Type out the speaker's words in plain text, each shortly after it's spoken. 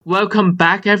Welcome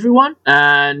back, everyone.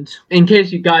 And in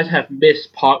case you guys have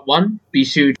missed part one, be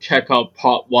sure to check out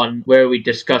part one where we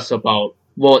discuss about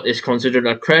what is considered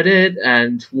a credit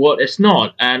and what is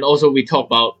not. And also, we talk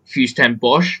about Houston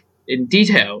Bosch in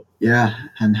detail. Yeah,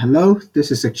 and hello, this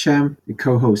is Aksham, the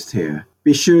co-host here.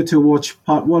 Be sure to watch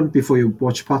part one before you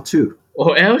watch part two.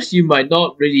 Or else you might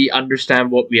not really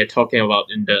understand what we are talking about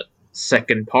in the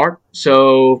second part.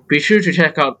 So be sure to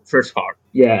check out the first part.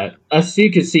 Yeah, as you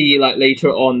can see, like later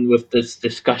on with this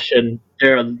discussion,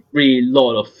 there are really a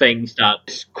lot of things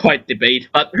that's quite debate.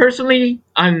 But personally,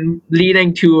 I'm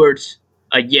leaning towards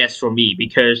a yes for me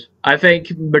because I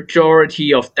think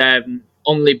majority of them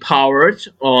only powered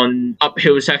on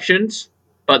uphill sections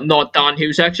but not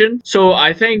downhill section. So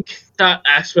I think that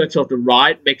aspect of the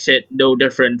ride makes it no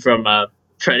different from a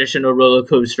traditional roller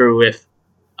coaster with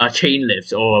a chain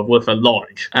lift or with a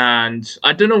launch. And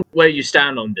I don't know where you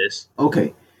stand on this.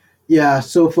 Okay, yeah,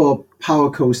 so for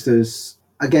power coasters,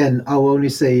 again, I will only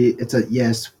say it's a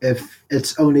yes if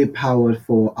it's only powered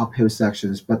for uphill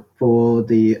sections, but for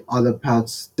the other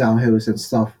parts, downhills and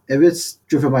stuff, if it's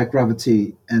driven by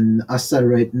gravity and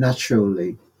accelerate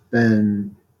naturally,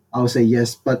 then I'll say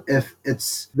yes. But if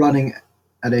it's running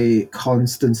at a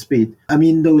constant speed, I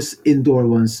mean, those indoor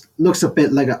ones looks a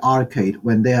bit like an arcade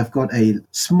when they have got a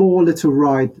small little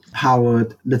ride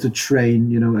powered little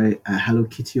train, a Hello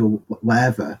Kitty or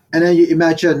whatever. And then you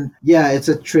imagine, yeah, it's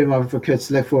a train for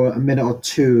kids, like for a minute or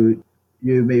two,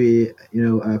 you maybe,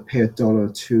 pay $1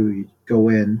 or two, you go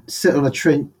in, sit on a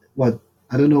train, what,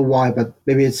 I don't know why, but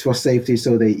maybe it's for safety,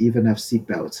 so they even have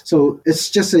seatbelts. So it's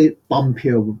just a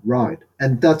bumpier ride.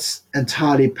 And that's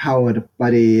entirely powered by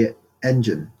the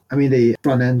engine. I mean, the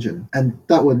front engine. And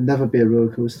that would never be a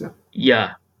roller coaster.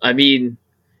 Yeah, I mean,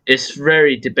 it's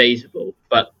very debatable.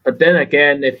 But then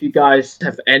again, if you guys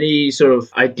have any sort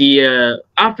of idea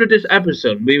after this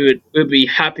episode, we'd be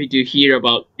happy to hear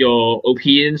about your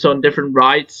opinions on different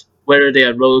rides, whether they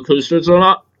are roller coasters or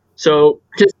not. So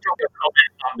just drop a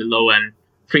comment down below and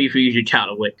feel free to chat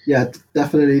away. Yeah,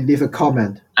 definitely leave a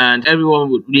comment. And everyone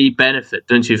would really benefit,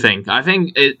 don't you think? I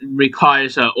think it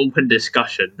requires an open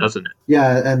discussion, doesn't it?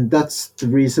 Yeah, and that's the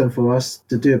reason for us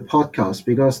to do a podcast,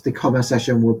 because the comment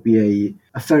section would be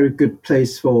a very good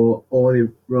place for all the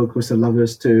roller coaster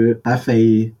lovers to have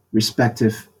a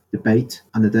respective debate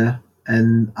under there.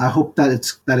 And I hope that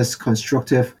is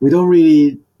constructive. We don't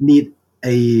really need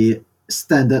a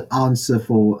standard answer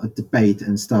for a debate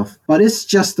and stuff, but it's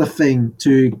just a thing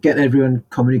to get everyone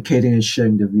communicating and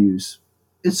sharing their views.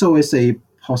 It's always a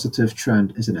positive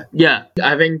trend, isn't it? Yeah,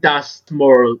 I think that's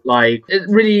more like it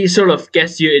really sort of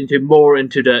gets you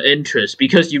into the interest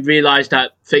because you realize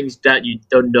that things that you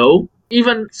don't know.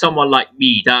 Even someone like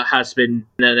me that has been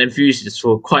an enthusiast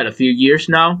for quite a few years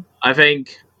now, I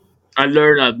think I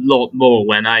learn a lot more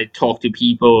when I talk to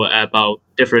people about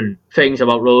different things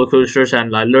about roller coasters,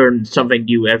 and I learn something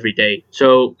new every day.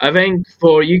 So I think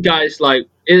for you guys, like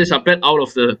it is a bit out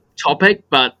of the topic,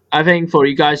 but I think for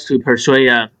you guys to pursue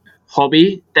a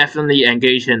hobby, definitely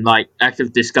engage in like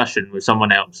active discussion with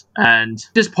someone else. And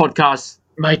this podcast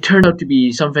might turn out to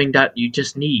be something that you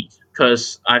just need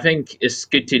because I think it's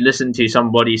good to listen to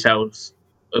somebody else's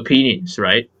opinions,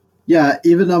 right? Yeah,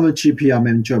 even though I'm a GP, I'm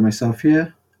enjoying myself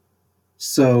here.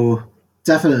 So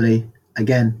definitely,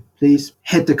 again, please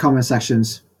hit the comment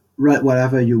sections, write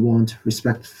whatever you want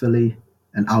respectfully,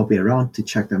 and I'll be around to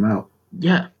check them out.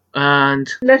 Yeah. And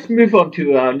let's move on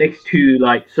to next two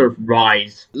like sort of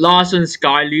rides. Larson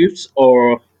Sky Loops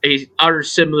or a other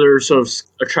similar sort of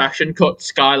attraction called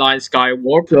Skyline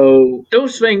Skywarp. So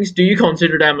those things, do you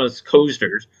consider them as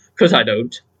coasters? Because I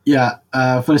don't. Yeah,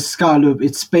 for the Sky Loop,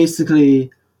 it's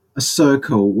basically a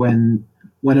circle when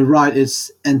a ride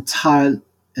is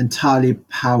entirely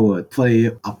powered for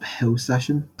the uphill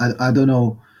session. I don't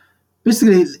know.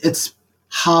 Basically, it's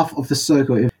half of the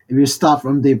circle. If you start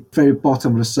from the very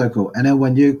bottom of the circle, and then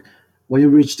when you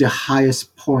reach the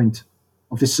highest point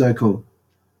of the circle,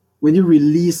 when you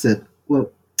release it,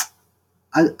 well,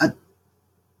 I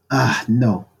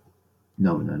no,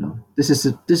 no. This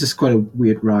is quite a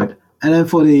weird ride. And then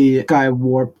for the Sky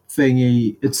Warp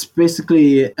thingy, it's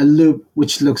basically a loop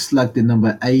which looks like the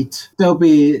number 8. There'll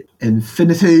be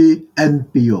infinity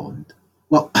and beyond.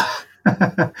 Well,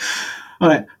 all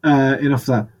right, enough of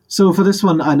that. So for this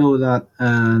one, I know that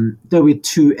there'll be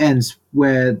two ends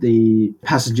where the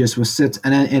passengers will sit,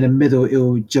 and then in the middle, it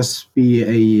will just be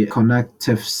a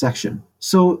connective section.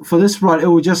 So for this ride, it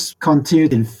will just continue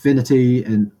to infinity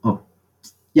and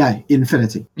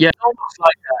infinity. Yeah, it almost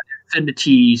like an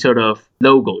infinity sort of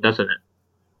logo, doesn't it?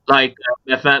 Like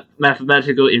a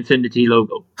mathematical infinity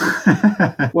logo.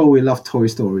 Well, we love Toy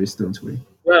Stories, don't we?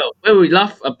 Well, we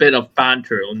love a bit of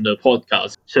banter on the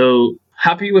podcast, so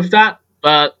happy with that.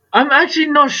 But I'm actually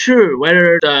not sure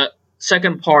whether the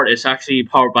second part is actually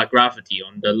powered by gravity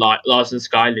on the Larsen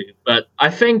Skyloop, but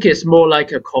I think it's more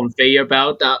like a conveyor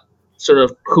belt that sort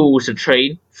of pulls the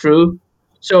train through.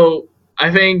 So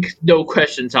I think no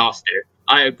questions asked there.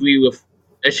 I agree with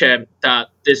HM that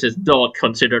this is not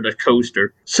considered a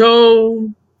coaster. So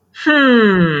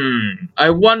I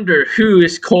wonder who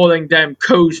is calling them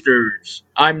coasters.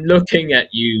 I'm looking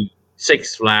at you,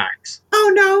 Six Flags.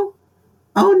 Oh no!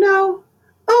 Oh no!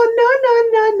 Oh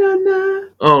no! No! No! No! No!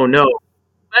 Oh no.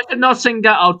 Better not sing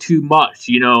that out too much,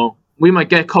 you know. We might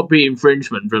get copy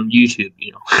infringement from YouTube,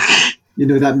 you know. You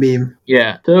know that meme?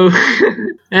 Yeah. So,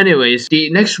 anyways,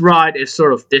 the next ride is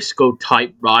sort of disco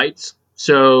type rides.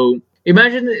 So,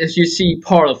 imagine if you see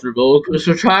part of the roller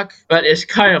coaster track, but it's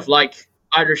kind of like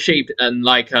either shaped in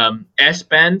like S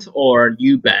bend or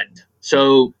U bend.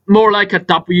 So, more like a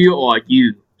W or a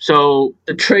U. So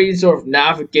the train sort of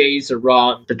navigates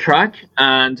around the track,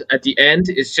 and at the end,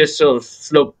 it's just sort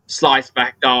of slides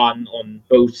back down on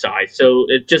both sides. So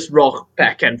it just rocks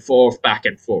back and forth, back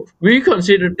and forth. We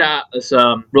consider that as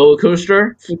a roller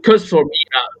coaster because for me,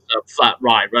 that's a flat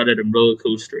ride rather than roller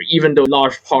coaster. Even though a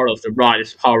large part of the ride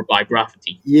is powered by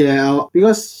gravity. Yeah,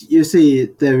 because you see,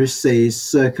 there is a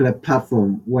circular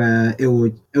platform where it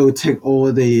will take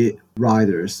all the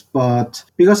riders, but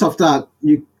because of that,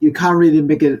 you can't really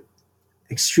make it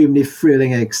extremely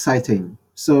thrilling and exciting.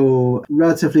 So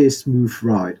relatively smooth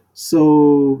ride.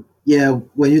 So yeah,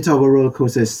 when you talk about roller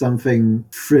coaster, it's something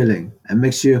thrilling and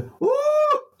makes you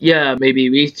ooh! Yeah, maybe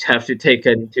we have to take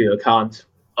into account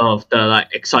of the like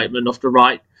excitement of the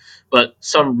ride, but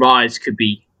some rides could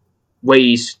be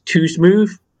ways too smooth,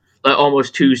 like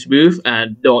almost too smooth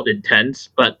and not intense,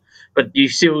 but you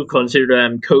still consider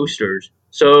them coasters.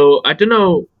 So I don't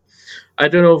know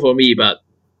for me, but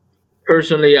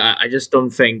personally, I just don't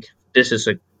think this is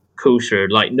a coaster,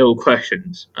 like no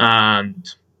questions. And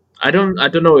I don't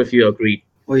know if you agree.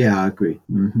 Oh yeah, I agree.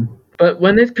 But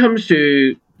when it comes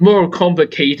to more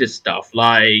complicated stuff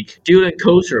like Dueling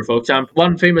Coaster, for example,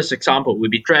 one famous example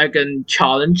would be Dragon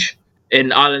Challenge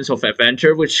in Islands of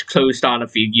Adventure, which closed down a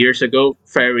few years ago.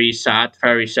 Very sad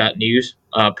news.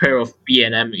 A pair of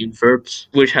B&M inverts,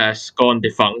 which has gone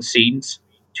defunct scenes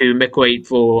to make way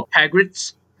for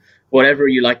Hagrid's, whatever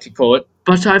you like to call it.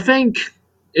 But I think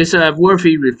it's a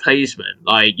worthy replacement.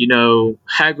 Like, you know,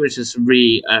 Hagrid is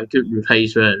really a good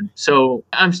replacement. So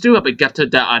I'm still a bit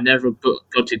gutted that I never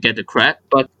got to get the credit.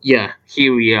 But yeah,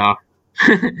 here we are.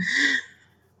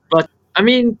 But I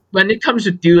mean, when it comes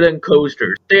to dueling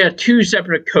coasters, they are two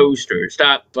separate coasters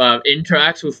that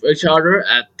interact with each other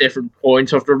at different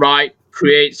points of the ride,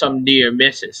 create some near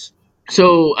misses.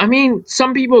 So, I mean,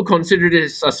 some people consider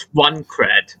this as one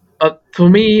cred, but for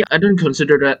me, I don't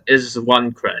consider that as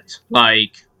one cred.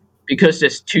 Like, because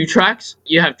there's two tracks,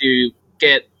 you have to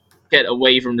get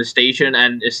away from the station,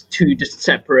 and it's two just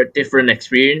separate, different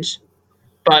experience.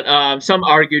 But some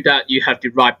argue that you have to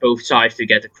ride both sides to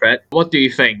get the cred. What do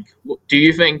you think? Do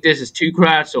you think this is two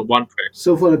creds or one cred?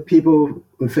 So for the people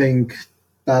who think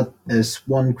that is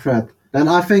one cred, then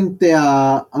I think they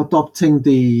are adopting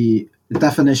the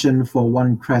definition for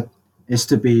one cred is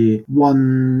to be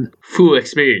one, Full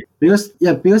experience.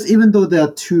 because even though there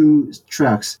are two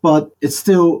tracks, but it's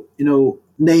still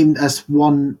named as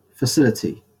one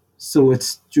facility. So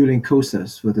it's dueling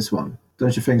coasters for this one.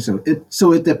 Don't you think so?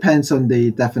 It depends on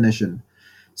the definition.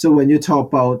 So when you talk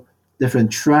about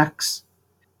different tracks,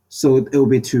 so it will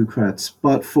be two creds.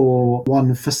 But for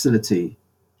one facility,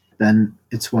 then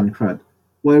it's one cred.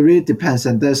 Well, it really depends,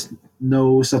 and there's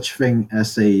no such thing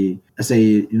as a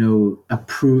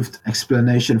approved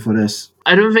explanation for this.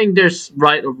 I don't think there's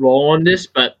right or wrong on this,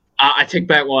 but I take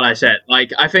back what I said.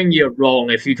 Like, I think you're wrong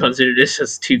if you consider this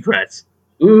as two creds.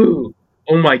 Ooh,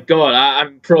 oh my god,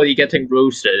 I'm probably getting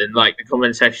roasted in like the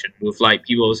comment section with like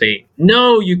people saying,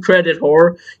 "No, you credit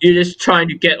whore. You're just trying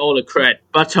to get all the cred."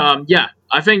 But yeah,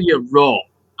 I think you're wrong.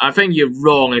 I think you're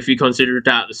wrong if you consider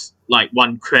that as like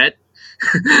one cred,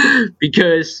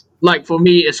 because like for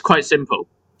me, it's quite simple.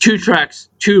 Two tracks,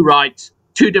 two rides,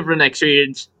 two different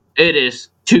experience. It is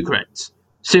two creds.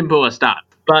 Simple as that.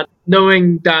 But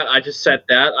knowing that I just said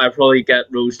that, I probably get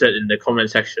roasted in the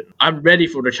comment section. I'm ready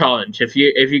for the challenge. If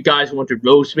you guys want to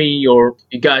roast me, or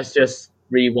you guys just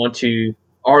really want to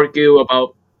argue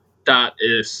about that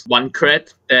is one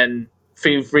cred, then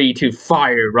feel free to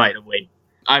fire right away.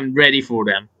 I'm ready for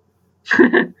them.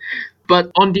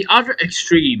 But on the other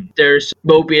extreme, there's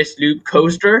Mobius Loop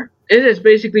Coaster. It is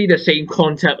basically the same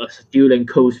concept as a dueling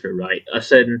coaster, right?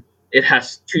 As in, it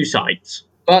has two sides.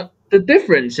 But the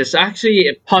difference is actually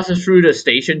it passes through the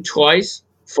station twice.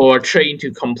 for a train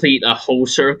to complete a whole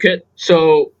circuit.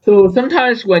 So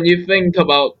sometimes when you think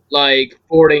about like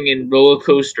boarding in roller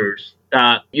coasters,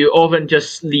 that you often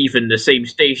just leave in the same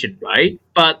station, right?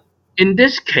 But in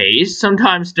this case,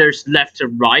 sometimes there's left to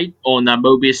right on a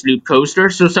Mobius loop coaster.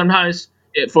 So sometimes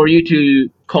for you to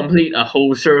complete a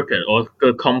whole circuit or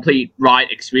a complete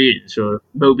ride experience or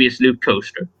Mobius loop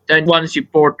coaster, then once you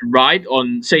board the ride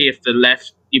on, say, if the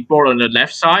left you board on the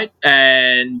left side,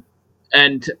 and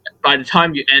by the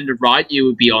time you end the ride, you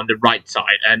will be on the right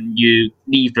side, and you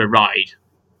leave the ride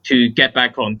to get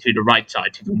back onto the right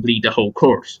side to complete the whole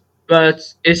course. But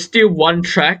it's still one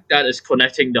track that is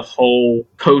connecting the whole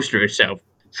coaster itself.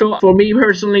 So for me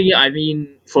personally, I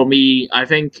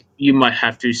think you might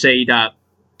have to say that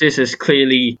this is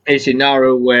clearly a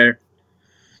scenario where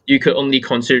you could only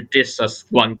consider this as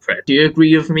one credit. Do you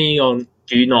agree with me, or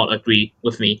do you not agree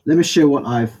with me? Let me share what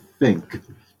I think.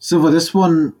 So for this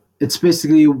one, it's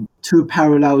basically two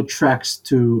parallel tracks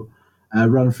to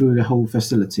run through the whole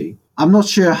facility. I'm not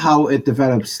sure how it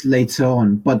develops later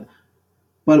on, but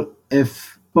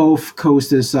if both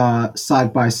coasters are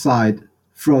side by side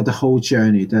throughout the whole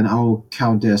journey, then I'll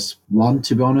count as one,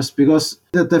 to be honest, because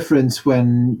the difference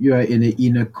when you're in the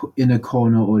inner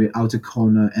corner or the outer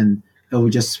corner, and it will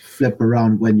just flip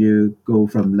around when you go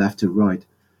from left to right.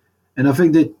 And I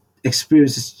think the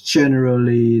experience is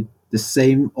generally the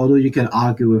same, although you can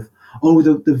argue with, oh,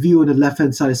 the view on the left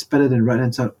hand side is better than right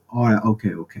hand side. All right,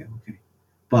 okay.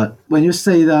 But when you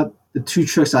say that the two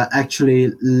tracks are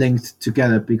actually linked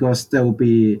together because there'll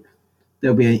be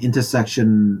an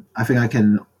intersection, I think I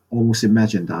can almost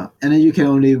imagine that. And then you can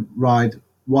only ride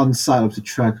one side of the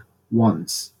track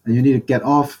once, and you need to get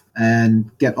off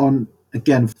and get on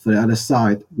again for the other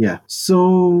side. Yeah.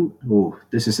 So,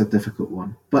 this is a difficult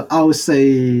one, but I would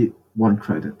say one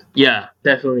credit. Yeah,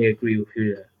 definitely agree with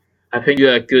you there. I think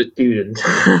you're a good student.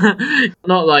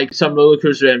 Not like some roller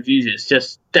coaster enthusiasts,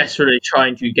 just desperately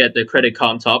trying to get the credit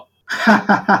count up,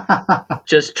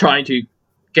 just trying to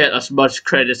get as much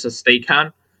credits as they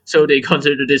can. So they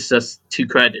consider this as two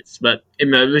credits. But in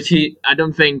reality, I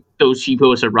don't think those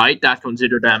people are right that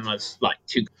consider them as like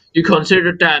two. You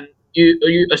consider them,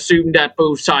 you assume that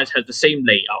both sides have the same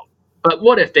layout. But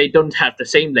what if they don't have the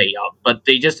same layout, but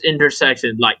they just intersect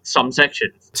in like some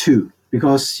sections? Two,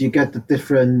 because you get the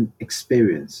different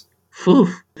experience. Phew.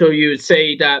 So you would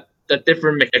say that the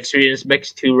different experience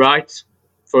makes two rides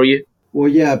for you? Well,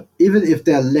 yeah, even if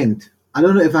they're linked, I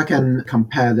don't know if I can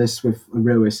compare this with a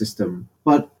railway system,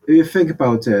 but if you think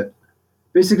about it,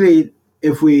 basically,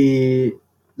 if we,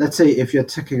 let's say, if you're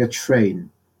taking a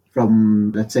train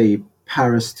from, let's say,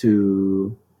 Paris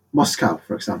to Moscow,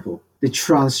 for example, the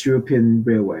Trans European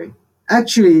Railway,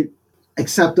 actually,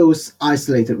 except those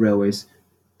isolated railways,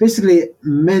 basically,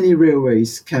 many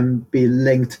railways can be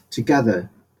linked together,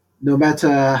 no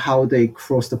matter how they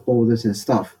cross the borders and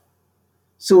stuff.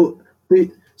 So,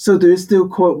 do you still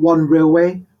call it one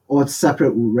railway or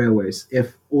separate railways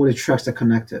if all the tracks are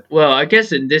connected? Well, I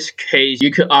guess in this case,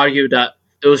 you could argue that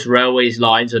those railways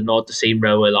lines are not the same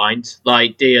railway lines.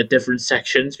 Like they are different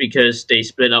sections because they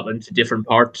split up into different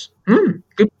parts.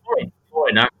 Good point.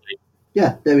 Actually.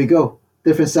 Yeah, there we go.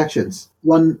 Different sections.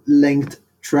 One linked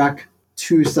track,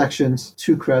 two sections,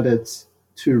 two credits,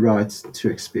 two rides, two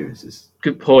experiences.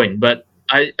 Good point. But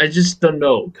I just don't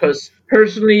know. Because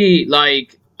personally,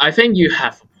 like, I think you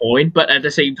have a point, but at the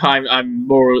same time, I'm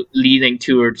more leaning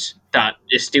towards that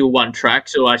it's still one track,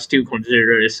 so I still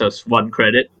consider this as one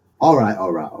credit. All right.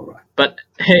 But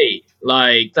hey,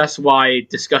 like that's why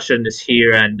discussion is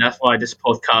here, and that's why this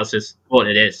podcast is what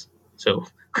it is. So,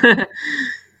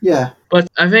 Yeah, but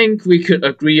I think we could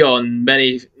agree on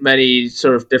many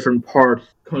sort of different parts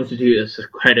constitute as a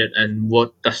credit and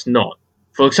what does not.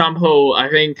 For example, I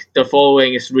think the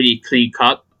following is really clear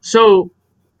cut. So,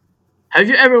 have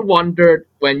you ever wondered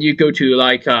when you go to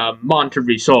like a mountain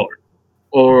resort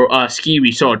or a ski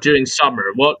resort during summer,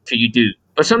 what can you do?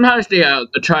 But sometimes there are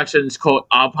attractions called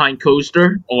alpine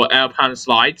coaster or alpine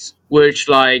slides, which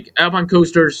like alpine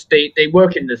coasters, they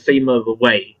work in the same other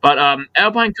way. But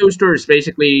alpine coaster is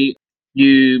basically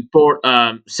you board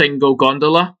a single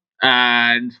gondola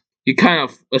and you kind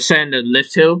of ascend a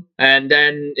lift hill, and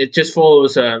then it just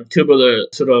follows a tubular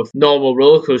sort of normal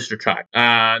roller coaster track,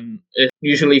 and it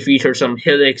usually features some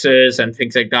helixes and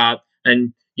things like that,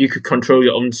 and you could control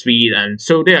your own speed, and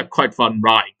so they are quite fun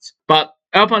rides. But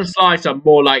alpine slides are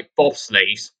more like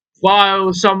bobsleighs,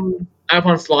 while some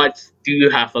alpine slides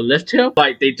do have a lift hill,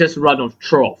 like they just run off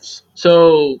troughs.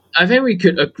 So I think we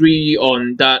could agree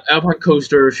on that alpine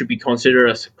coaster should be considered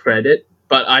as a credit,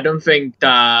 but I don't think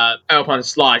that alpine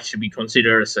slide should be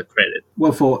considered as a credit.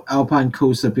 well, for Alpine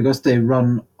Coaster, because they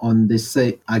run on the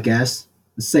same, I guess,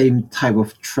 the the same type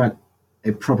of track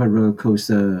a proper roller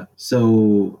coaster.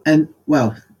 So, and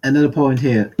well, another point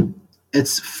here,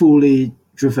 it's fully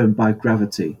driven by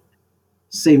gravity.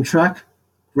 Same track,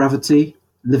 gravity,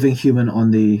 living human on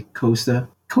the coaster.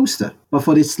 But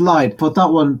for the slide, for that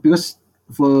one, because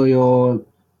for your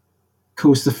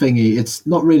coaster thingy, it's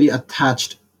not really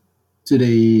attached to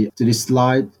the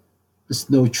slide. There's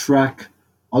no track.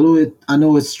 Although I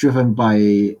know it's driven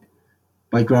by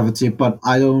gravity, but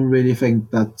I don't really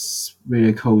think that's really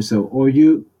a coaster. Or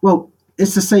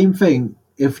it's the same thing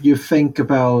if you think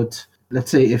about,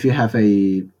 let's say, if you have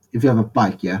a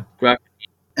bike, yeah, Gra-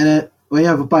 and then when you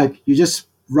have a bike, you just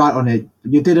ride on it.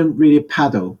 You didn't really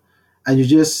pedal, and you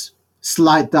just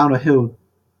slide down a hill.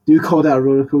 Do you call that a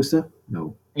roller coaster?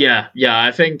 No. Yeah,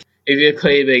 I think if you're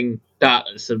claiming that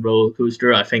as a roller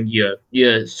coaster, I think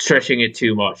you're stretching it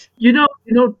too much.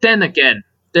 Then again,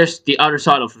 there's the other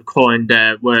side of the coin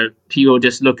there where people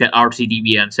just look at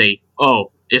RCDB and say,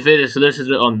 "Oh, if it is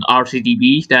listed on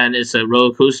RCDB, then it's a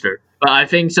roller coaster." But I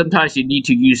think sometimes you need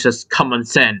to use just common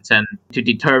sense and to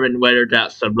determine whether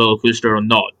that's a roller coaster or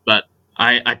not. But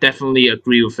I definitely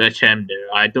agree with HM there.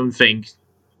 I don't think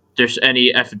there's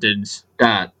any evidence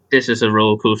that this is a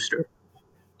roller coaster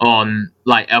on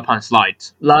like Alpine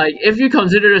slides. Like, if you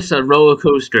consider this a roller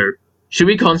coaster, should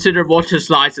we consider water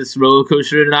slides as roller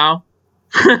coaster now?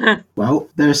 Well,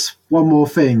 there's one more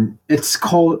thing. It's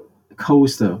called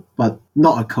coaster, but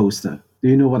not a coaster. Do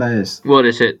you know what that is? What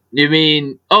is it? You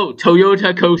mean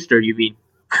Toyota coaster? You mean?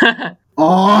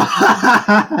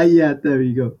 Oh, yeah. There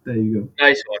you go. There you go.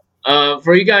 Nice one.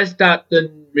 For you guys that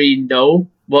didn't really know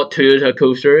what Toyota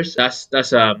coaster is, that's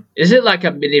is it like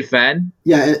a minivan?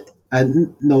 Yeah.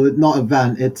 No, not a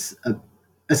van. It's a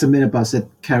minibus. It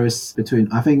carries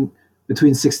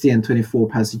between 60 and 24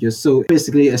 passengers. So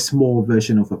basically, a small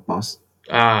version of a bus.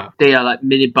 They are like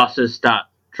minibuses that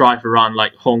drive around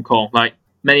like Hong Kong. Like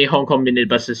many Hong Kong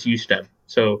minibuses use them.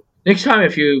 So next time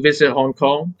if you visit Hong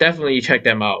Kong, definitely check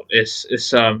them out. It's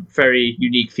very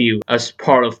unique feel as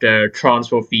part of their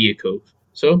transport vehicle.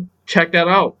 So check that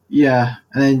out. Yeah,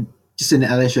 and then just in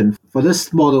addition, for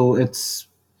this model, it's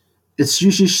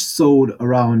usually sold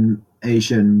around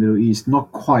Asia and Middle East,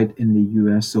 not quite in the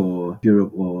US or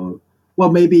Europe or well,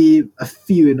 maybe a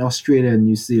few in Australia and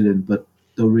New Zealand, but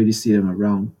don't really see them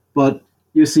around. But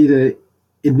you see the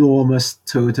enormous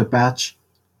Toyota badge,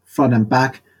 front and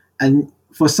back, and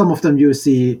for some of them you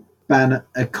see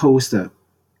a coaster.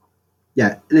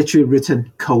 Yeah, literally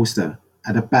written coaster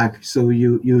at the back, so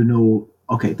you know,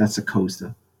 okay, that's a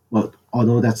coaster. Well,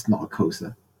 although that's not a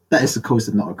coaster, that is a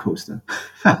coaster, not a coaster.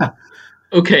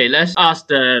 Okay, let's ask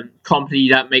the company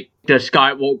that make the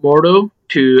Skywalk model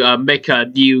to make a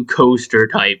new coaster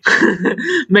type.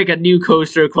 Make a new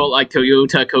coaster called like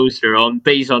Toyota coaster on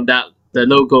based on that the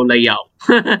logo layout.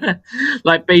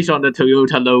 Like based on the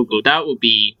Toyota logo. That would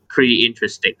be pretty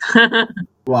interesting.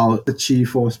 Wow, the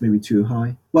G-force may be too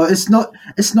high. Well, it's not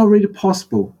really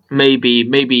possible. Maybe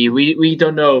we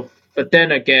don't know. But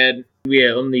then again, we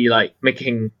are only like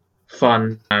making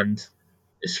fun and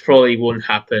it probably won't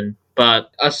happen.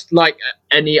 But as like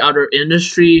any other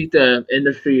industry, the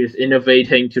industry is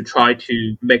innovating to try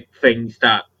to make things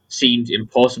that seems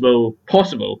impossible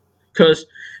possible. Because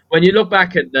when you look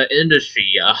back at the industry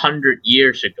 100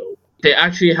 years ago, they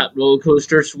actually had roller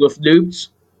coasters with loops,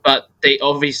 but they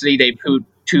put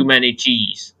too many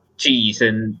G's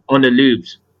and on the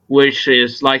loops, which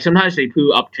is like sometimes they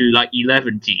put up to like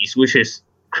 11 G's, which is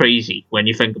crazy when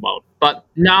you think about it. But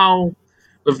now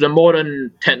with the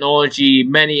modern technology,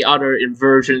 many other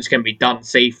inversions can be done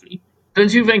safely.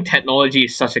 Don't you think technology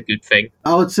is such a good thing?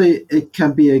 I would say it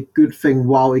can be a good thing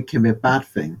while it can be a bad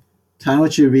thing.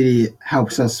 Technology really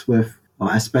helps us with,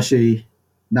 especially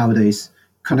nowadays,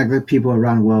 connecting people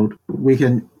around the world. We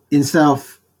can, instead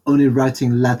of only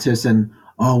writing letters and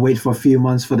wait for a few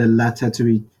months for the letter to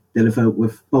be delivered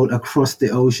with boat across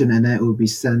the ocean and then it will be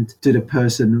sent to the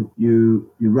person you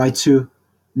write to.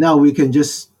 Now we can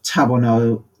just tap on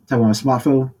our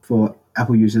smartphone. For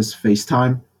Apple users,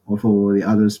 FaceTime, or for the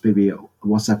others, maybe a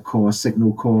WhatsApp call, a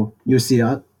Signal call. You see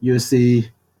that, you see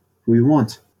who you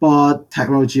want. But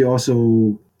technology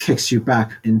also kicks you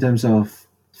back in terms of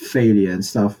failure and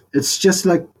stuff. It's just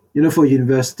like, for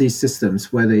university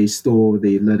systems where they store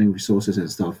the learning resources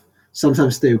and stuff.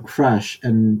 Sometimes they'll crash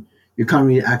and you can't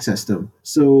really access them.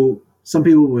 So some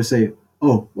people will say,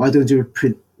 "Oh, why don't you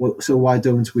print? So why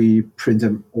don't we print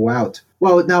them all out?"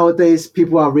 Well, nowadays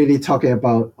people are really talking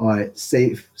about, all right,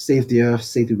 save the earth,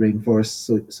 save the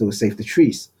rainforest, so save the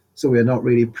trees. So we are not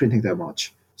really printing that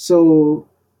much. So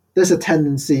there's a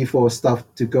tendency for stuff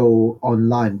to go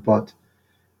online, but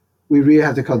we really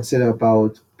have to consider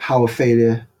about power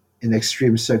failure in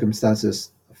extreme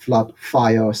circumstances, flood,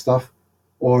 fire, or stuff,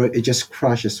 or it just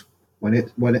crashes when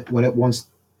it wants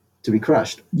to be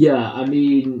crashed. Yeah, I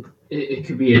mean, it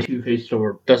could be a two-faced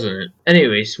sword, doesn't it?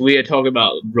 Anyways, we are talking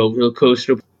about roller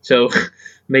coaster, so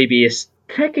maybe it's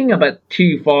taking a bit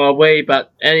too far away.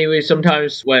 But anyway,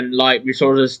 sometimes when like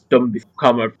resources don't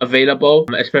become available,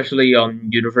 especially on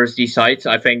university sites,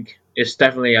 I think it's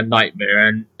definitely a nightmare,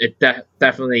 and it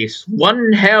definitely is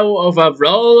one hell of a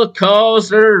roller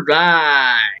coaster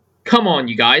ride. Come on,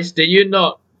 you guys! Did you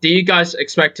not? Did you guys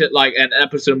expect it like an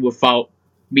episode without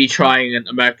me trying an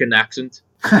American accent?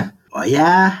 Oh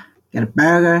yeah, get a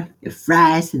burger, get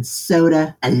fries and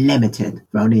soda, unlimited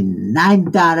for only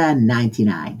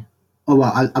 $9.99. Oh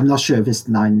well, I'm not sure if it's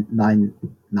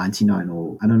 $9.99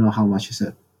 or I don't know how much is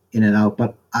it in and out,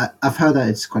 but I've heard that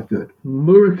it's quite good.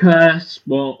 Murkas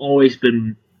will always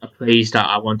been a place that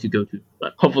I want to go to,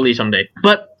 but hopefully someday.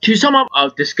 But to sum up our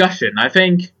discussion, I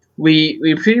think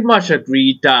we pretty much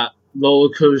agreed that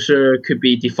roller coaster could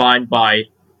be defined by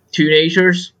two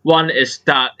natures. One is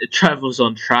that it travels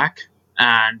on track,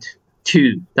 and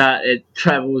two, that it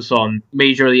travels on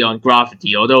majorly on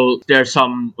gravity. Although there are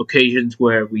some occasions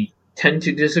where we tend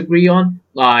to disagree on,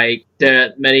 like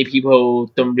that many people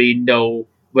don't really know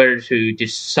whether to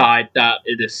decide that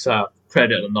it is a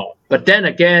credit or not. But then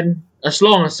again, as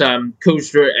long as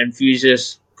coaster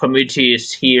enthusiast community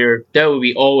is here, there will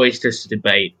be always this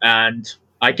debate, and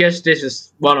I guess this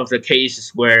is one of the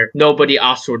cases where nobody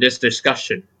asked for this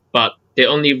discussion, but they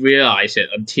only realize it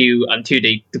until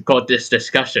they got this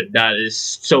discussion that is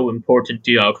so important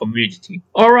to our community.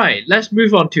 All right, let's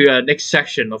move on to the next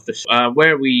section of this,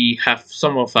 where we have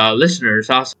some of our listeners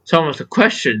ask some of the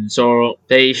questions, or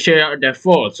they share their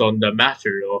thoughts on the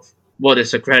matter of what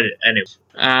is a credit anyway.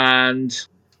 And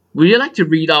would you like to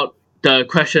read out the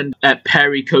question that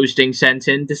Perry Coasting sent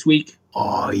in this week?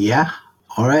 Oh yeah,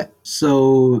 all right.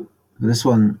 So this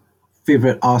one,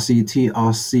 favorite RCT.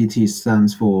 RCT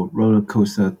stands for Roller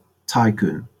Coaster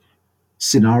Tycoon.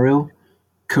 Scenario,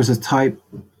 coaster type,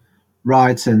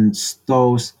 rides and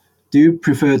stalls. Do you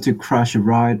prefer to crash a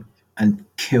ride and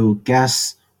kill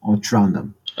guests or drown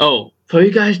them? Oh, for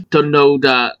you guys don't know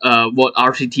that what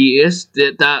RCT is,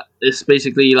 that is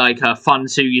basically like a fun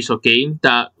series of game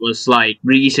that was like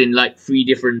released in like three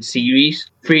different series,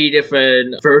 three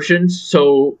different versions.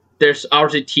 So there's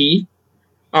RCT,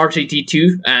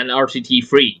 RCT2, and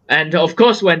RCT3. And of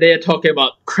course, when they're talking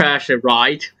about crash and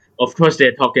ride, of course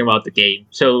they're talking about the game.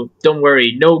 So don't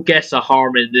worry, no guests are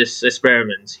harmed in this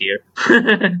experiment here.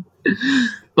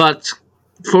 But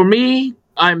for me,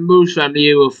 I'm most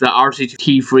familiar with the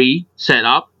RCT3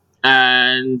 setup,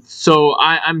 and so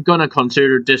I'm gonna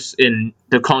consider this in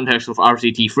the context of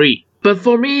RCT3. But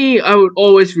for me, I would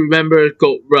always remember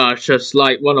Gold Rush as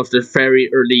like one of the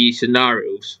very early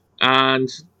scenarios, and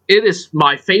it is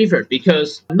my favorite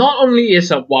because not only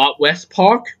is a Wild West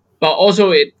park, but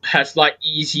also it has like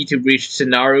easy to reach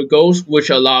scenario goals, which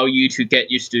allow you to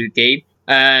get used to the game.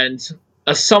 And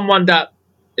as someone that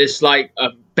is like a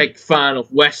big fan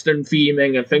of Western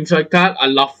theming and things like that, I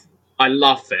love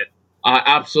it. I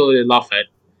absolutely love it.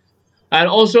 And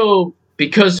also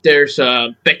because there's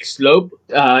a big slope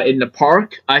in the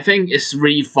park, I think it's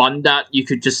really fun that you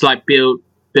could just like build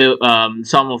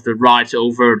some of the rides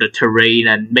over the terrain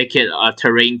and make it a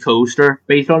terrain coaster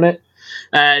based on it.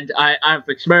 And I've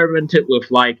experimented with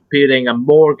like building a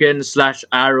Morgan slash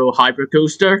Arrow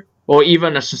hypercoaster, or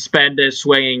even a suspended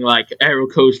swinging like Arrow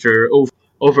coaster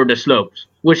over the slopes,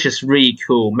 which is really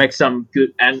cool. Makes some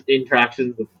good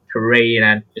interactions with terrain,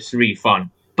 and it's really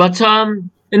fun. But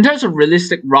in terms of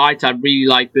realistic rides, I really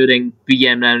like building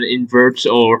BMM inverts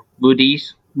or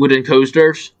woodies, wooden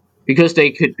coasters, because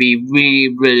they could be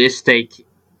really realistic,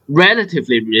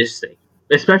 relatively realistic,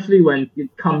 especially when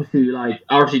it comes to like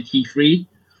RCT3.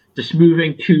 The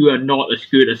smoothing too are not as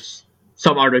good as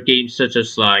some other games, such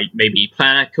as like maybe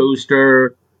Planet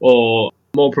Coaster or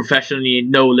more professionally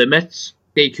No Limits.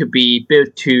 They could be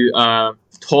built to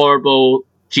tolerable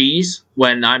G's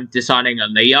when I'm designing a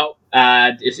layout,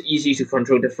 and it's easy to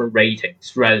control different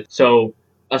ratings. Right. So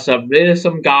as a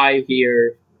realism guy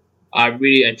here, I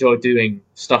really enjoy doing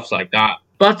stuff like that.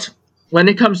 But when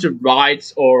it comes to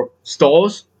rides or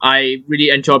stalls, I really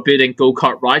enjoy building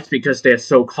go-kart rides because they're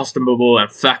so customable and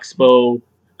flexible.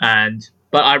 And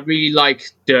but I really like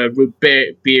the root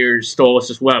beer stalls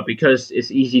as well because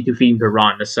it's easy to theme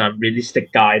around. As a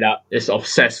realistic guy that is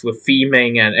obsessed with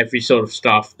theming and every sort of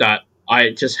stuff, that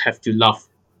I just have to love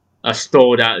a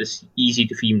store that is easy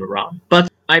to theme around. But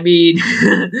I mean,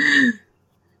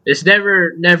 It's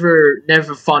never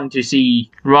fun to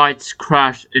see rides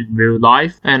crash in real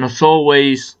life, and as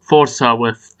always, thoughts are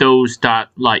with those that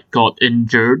like got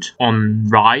injured on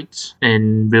rides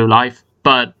in real life.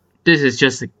 But this is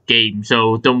just a game,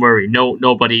 so don't worry,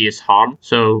 nobody is harmed.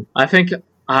 So I think,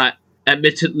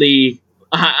 admittedly,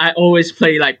 I always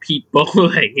play like Pete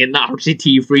Bowling in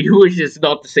RCT3, which is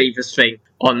not the safest thing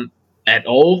on at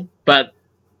all. But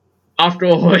after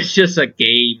all, it's just a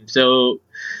game, so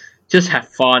just have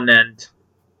fun, and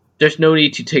there's no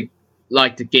need to take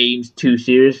like the games too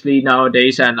seriously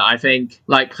nowadays. And I think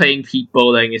like playing Pete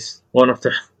Bowling is one of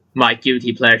the my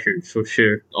guilty pleasures for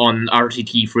sure on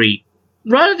RCT3.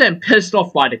 Rather than pissed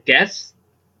off by the guests,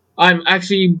 I'm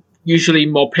actually usually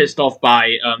more pissed off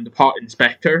by the park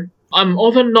inspector. I'm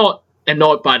often not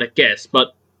annoyed by the guests,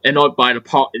 but annoyed by the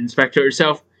park inspector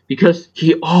itself, because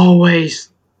he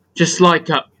always, just like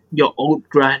your old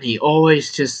granny,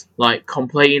 always just like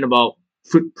complain about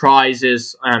food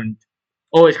prices, and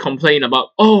always complain about,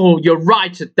 oh, your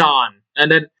rights are done.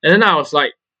 And then I was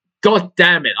like, God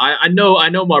damn it! I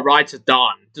know my rights are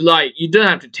done. Like, you don't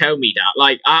have to tell me that.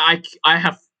 Like, I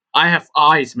have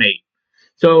eyes, mate.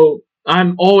 So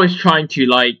I'm always trying to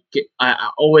like I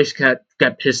always get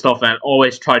pissed off and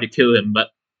always try to kill him,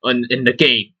 but in the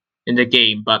game,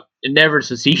 but it never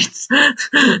succeeds.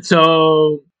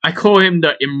 So I call him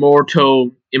the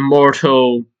immortal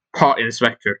part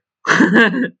inspector.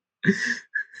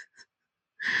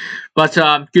 But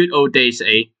good old days,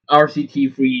 eh?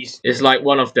 RCT3 is like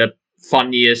one of the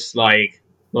funniest like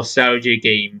nostalgia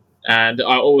game, and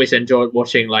I always enjoyed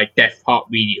watching like Death Park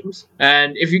videos.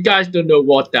 And if you guys don't know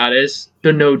what that is,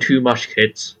 don't know too much,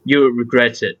 kids. You will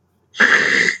regret it.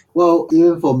 Well,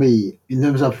 even for me, in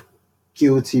terms of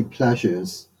guilty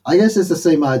pleasures, I guess it's the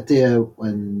same idea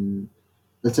when,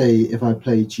 let's say, if I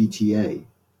play GTA,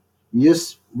 you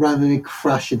just randomly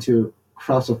crash into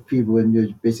crowds of people and you're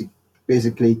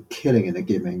basically killing in the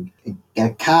game and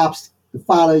get cops to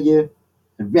follow you,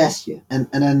 arrest you, and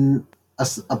then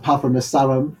apart from the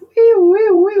siren,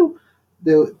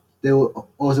 they'll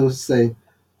also say,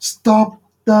 "Stop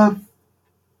the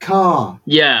car."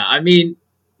 Yeah, I mean,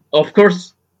 of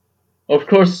course,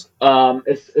 it's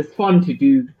fun to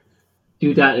do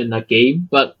that in a game,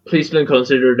 but please don't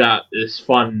consider that is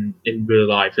fun in real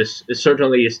life. It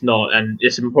certainly is not, and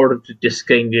it's important to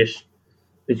distinguish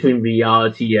between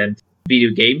reality and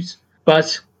video games.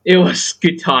 But it was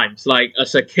good times. Like,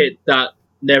 as a kid that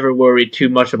never worried too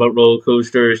much about roller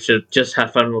coasters, just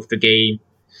have fun with the game.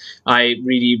 I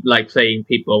really like playing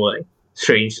People Way,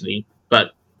 strangely.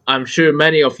 But I'm sure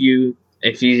many of you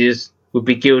enthusiasts would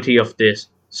be guilty of this.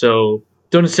 So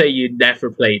don't say you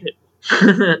never played it.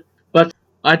 But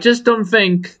I just don't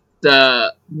think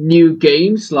the new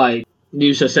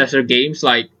successor games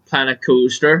like Planet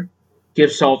Coaster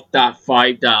gives off that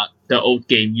vibe that the old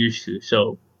game used to.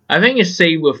 So I think it's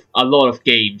same with a lot of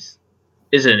games,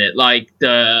 isn't it? Like,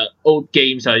 the old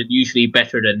games are usually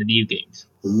better than the new games.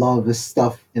 A lot of the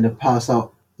stuff in the past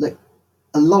are like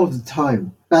a lot of the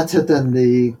time better than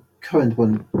the current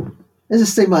one. It's the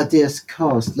same idea as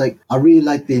cars. Like, I really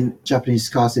like the Japanese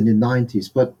cars in the 90s,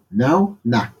 but now,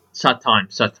 nah. Sad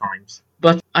times, sad times.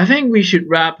 But I think we should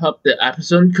wrap up the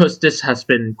episode because this has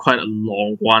been quite a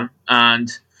long one.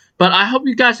 But I hope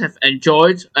you guys have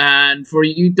enjoyed. And for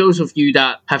you, those of you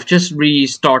that have just really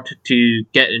started to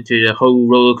get into the whole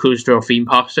roller coaster or theme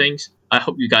park things, I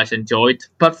hope you guys enjoyed.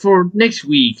 But for next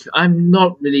week, I'm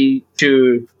not really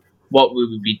sure what we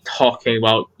will be talking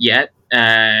about yet,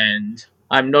 and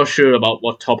I'm not sure about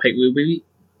what topic will be.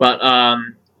 But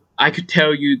I could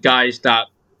tell you guys that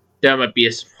there might be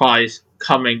a surprise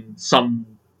coming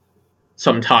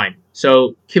sometime.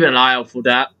 So keep an eye out for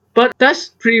that. But that's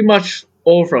pretty much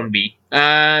all from me.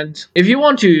 And if you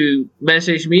want to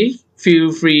message me,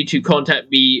 feel free to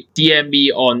contact me, DM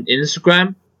me on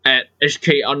Instagram at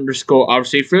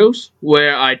HK_RC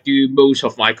where I do most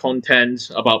of my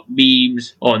content about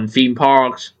memes on theme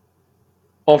parks,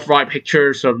 off-ride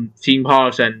pictures from theme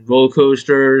parks and roller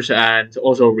coasters, and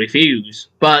also reviews.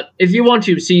 But if you want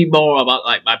to see more about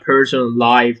like my personal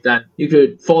life, then you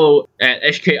could follow at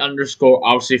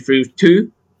HK_RC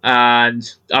too,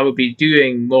 and I will be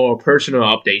doing more personal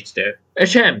updates there.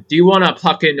 HM, do you want to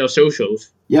plug in your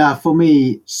socials? Yeah, for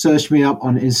me, search me up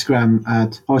on Instagram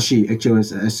at Hoshi,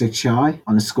 HOSHI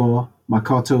underscore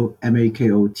Makoto,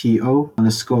 MAKOTO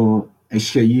underscore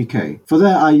HKUK. For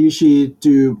that, I usually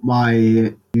do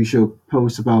my usual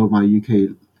posts about my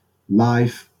UK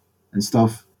life and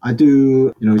stuff. I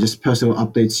do, just personal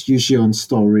updates, usually on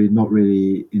story, not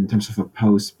really in terms of a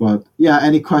post. But yeah,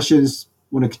 any questions,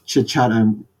 want to chit chat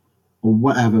and or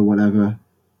whatever.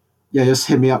 Yeah, just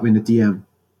hit me up in the DM.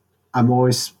 I'm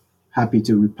always happy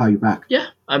to reply you back. Yeah,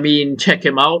 I mean, check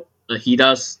him out. He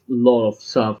does a lot of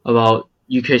stuff about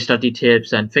UK study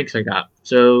tips and things like that.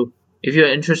 So if you're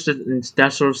interested in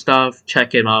that sort of stuff,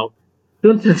 check him out.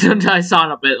 Don't I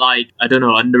sound a bit like, I don't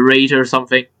know, a narrator or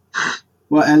something?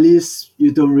 Well, at least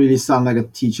you don't really sound like a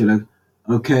teacher. Like,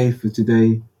 okay, for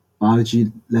today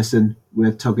biology lesson,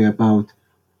 we're talking about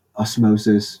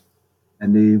osmosis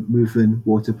and the movement,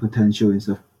 water potential and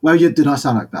stuff. Well, you do not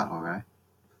sound like that, all right?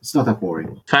 It's not that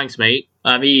boring. Thanks, mate.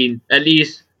 I mean, at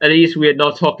least we're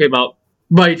not talking about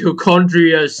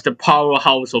mitochondria as the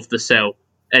powerhouse of the cell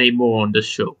anymore on this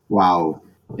show. Wow.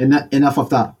 Enough of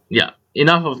that. Yeah,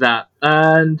 enough of that.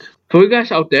 And for you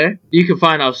guys out there, you can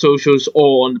find our socials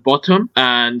all on the bottom.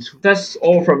 And that's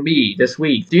all from me this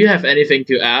week. Do you have anything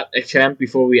to add, HM,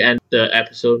 before we end the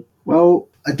episode? Well,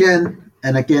 again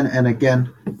and again and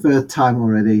again, third time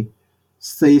already.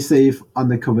 Stay safe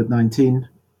under COVID-19.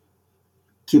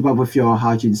 Keep up with your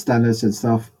hygiene standards and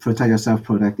stuff. Protect yourself,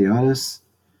 protect the others.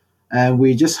 And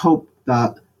we just hope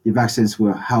that the vaccines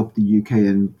will help the UK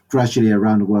and gradually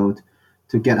around the world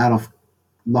to get out of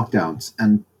lockdowns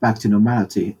and back to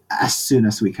normality as soon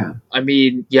as we can. I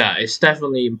mean, yeah, it's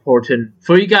definitely important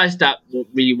for you guys that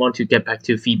really want to get back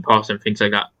to theme parks and things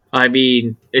like that. I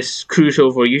mean, it's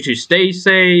crucial for you to stay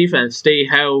safe and stay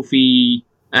healthy,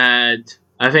 and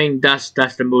I think that's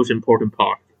the most important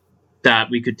part that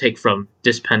we could take from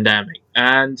this pandemic.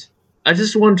 And I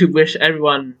just want to wish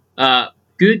everyone a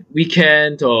good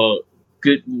weekend or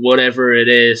good whatever it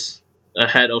is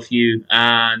ahead of you,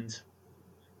 and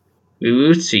we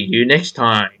will see you next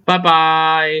time. Bye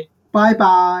bye. Bye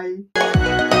bye.